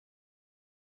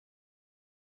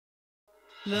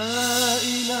لا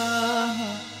إله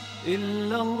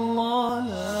إلا الله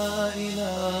لا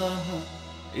إله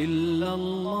إلا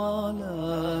الله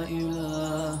لا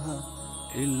إله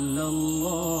إلا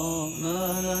الله ما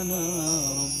لنا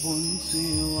رب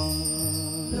سوى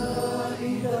لا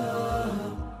إله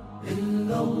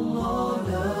إلا الله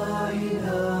لا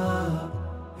إله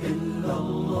إلا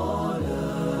الله لا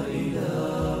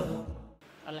إله.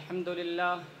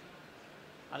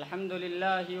 الحمد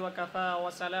لله وكفى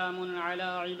وسلام على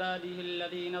عباده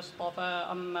الذين اصطفى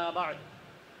أما بعد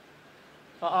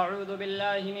فأعوذ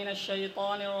بالله من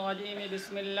الشيطان الرجيم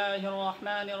بسم الله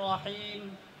الرحمن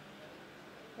الرحيم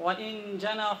وإن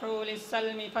جنحوا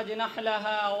للسلم فاجنح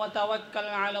لها وتوكل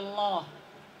على الله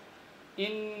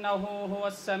إنه هو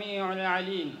السميع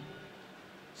العليم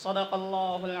صدق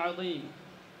الله العظيم.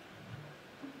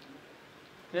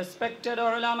 Respected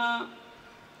ulama,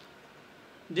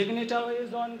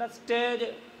 dignitaries on the stage,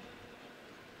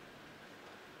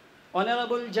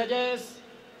 honorable judges,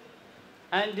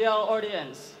 and dear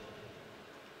audience,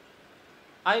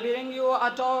 I bring you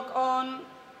a talk on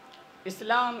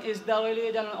Islam is the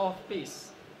religion of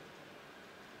peace.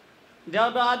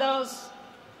 Dear brothers,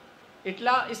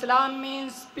 Islam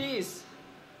means peace.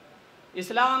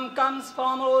 Islam comes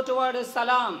from root word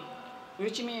salam,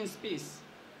 which means peace.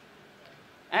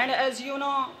 And as you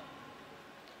know,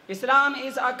 Islam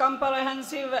is a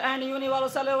comprehensive and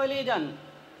universal religion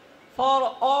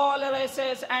for all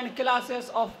races and classes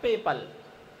of people,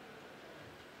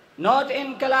 not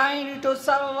inclined to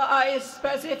serve a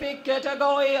specific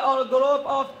category or group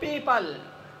of people,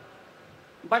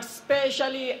 but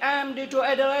specially aimed to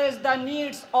address the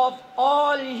needs of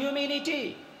all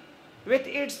humanity with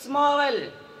its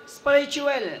moral,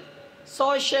 spiritual,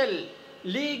 social,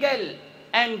 legal,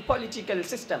 and political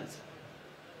systems.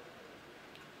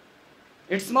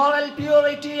 Its moral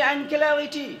purity and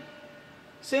clarity,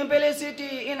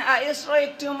 simplicity in a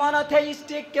strict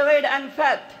monotheistic creed and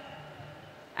faith,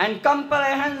 and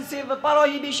comprehensive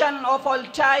prohibition of all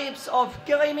types of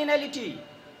criminality,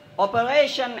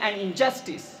 oppression, and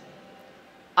injustice,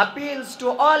 appeals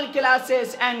to all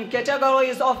classes and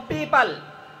categories of people,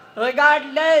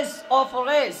 regardless of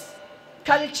race,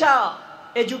 culture,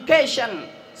 education,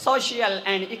 social,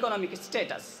 and economic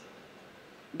status.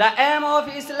 The aim of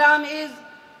Islam is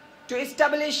to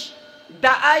establish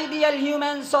the ideal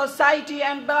human society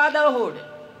and brotherhood,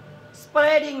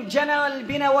 spreading general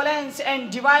benevolence and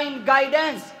divine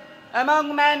guidance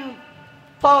among men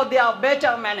for their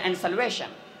betterment and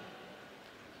salvation.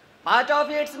 Part of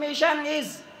its mission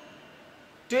is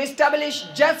to establish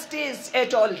justice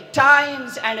at all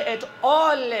times and at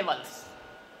all levels,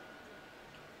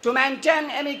 to maintain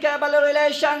amicable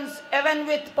relations even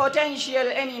with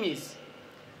potential enemies,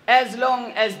 as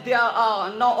long as there are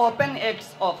no open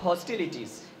acts of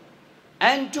hostilities,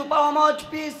 and to promote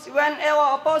peace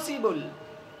whenever possible.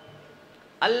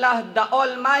 Allah the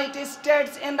Almighty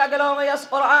states in the glorious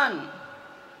Quran,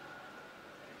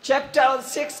 chapter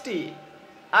 60,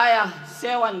 ayah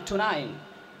 7 to 9.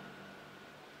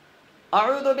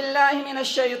 أعوذ بالله من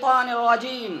الشيطان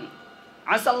الرجيم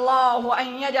عسى الله أن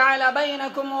يجعل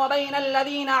بينكم وبين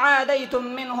الذين عاديتم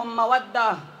منهم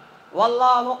مودة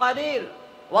والله قدير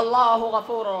والله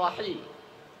غفور رحيم.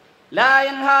 لا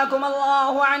ينهاكم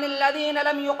الله عن الذين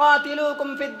لم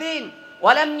يقاتلوكم في الدين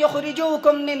ولم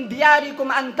يخرجوكم من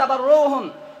دياركم أن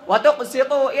تبروهم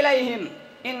وتقسطوا إليهم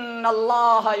إن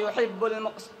الله يحب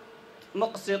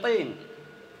المقسطين.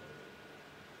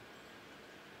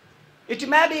 It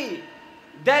may be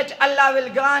that Allah will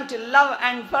grant love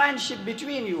and friendship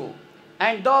between you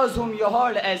and those whom you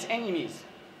hold as enemies.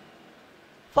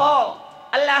 For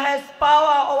Allah has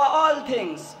power over all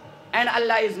things, and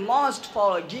Allah is most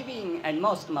forgiving and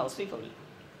most merciful.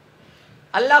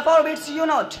 Allah forbids you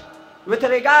not with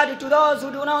regard to those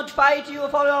who do not fight you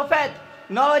for your faith,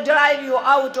 nor drive you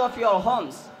out of your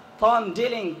homes, from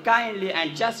dealing kindly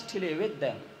and justly with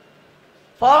them.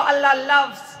 For Allah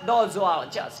loves those who are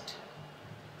just.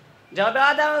 Dear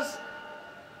brothers,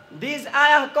 these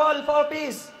ayah call for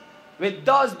peace with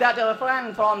those that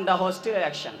refrain from the hostile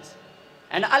actions.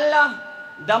 And Allah,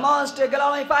 the most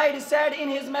glorified, said in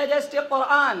His majestic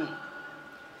Quran,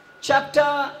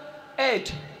 chapter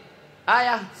 8,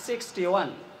 ayah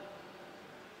 61,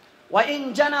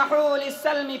 وَإِن جَنَحُوا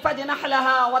لِلسَّلْمِ فَاجْنَحْ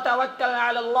لَهَا وَتَوَكَّلْ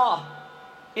عَلَى اللَّهِ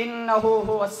إِنَّهُ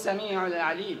هُوَ السَّمِيعُ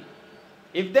الْعَلِيمُ.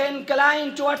 If they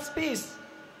incline towards peace,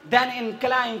 then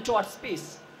incline towards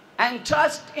peace, and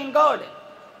trust in God,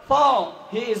 for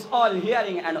He is all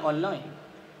hearing and all knowing.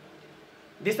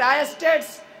 This ayah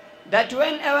states that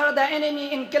whenever the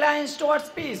enemy inclines towards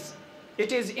peace,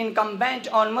 it is incumbent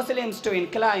on Muslims to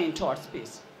incline towards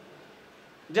peace.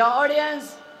 Dear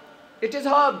audience, it is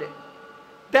hoped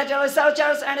that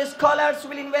researchers and scholars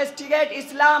will investigate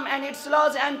Islam and its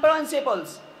laws and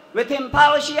principles with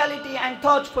impartiality and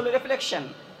thoughtful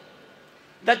reflection.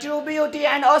 The true beauty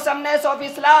and awesomeness of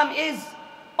Islam is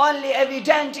only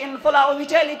evident in fuller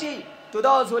vitality to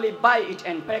those who live by it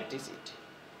and practice it.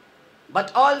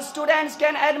 But all students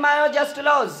can admire just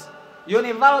laws,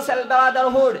 universal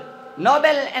brotherhood, noble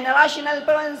and rational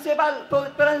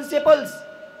principles,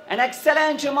 and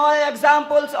excellent moral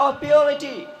examples of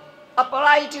purity,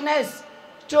 uprightness,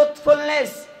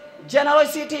 truthfulness,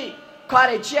 generosity,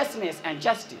 courageousness, and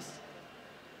justice.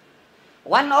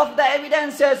 One of the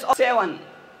evidences of 7,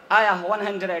 Ayah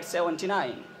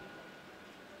 179.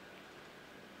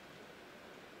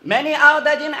 Many are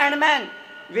the jinn and men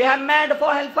we have made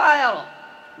for hellfire.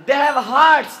 They have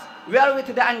hearts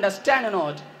wherewith they understand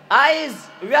not, eyes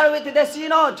wherewith they see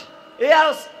not,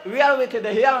 ears wherewith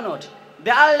they hear not.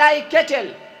 They are like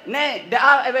cattle, nay, they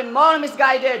are even more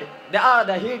misguided. They are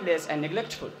the heedless and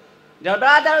neglectful. Dear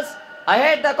brothers,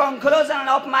 ahead the conclusion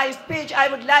of my speech, I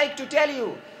would like to tell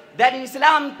you that in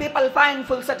Islam people find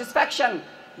full satisfaction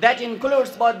that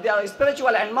includes both their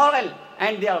spiritual and moral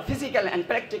and their physical and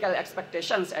practical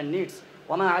expectations and needs.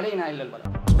 وَمَا عَلَيْنَا إِلَّا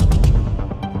الْبَلَاغُ.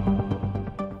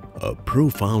 A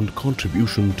profound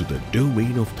contribution to the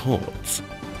domain of thoughts.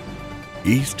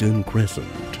 Eastern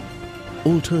Crescent.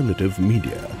 Alternative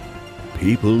Media.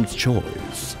 People's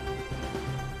Choice.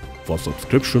 For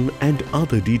subscription and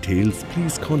other details,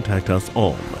 please contact us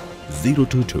on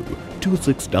 022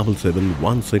 2677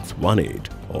 1618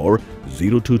 or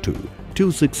 022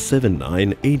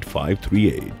 2679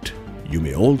 8538. You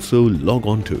may also log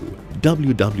on to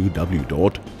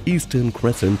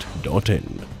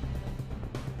www.easterncrescent.in.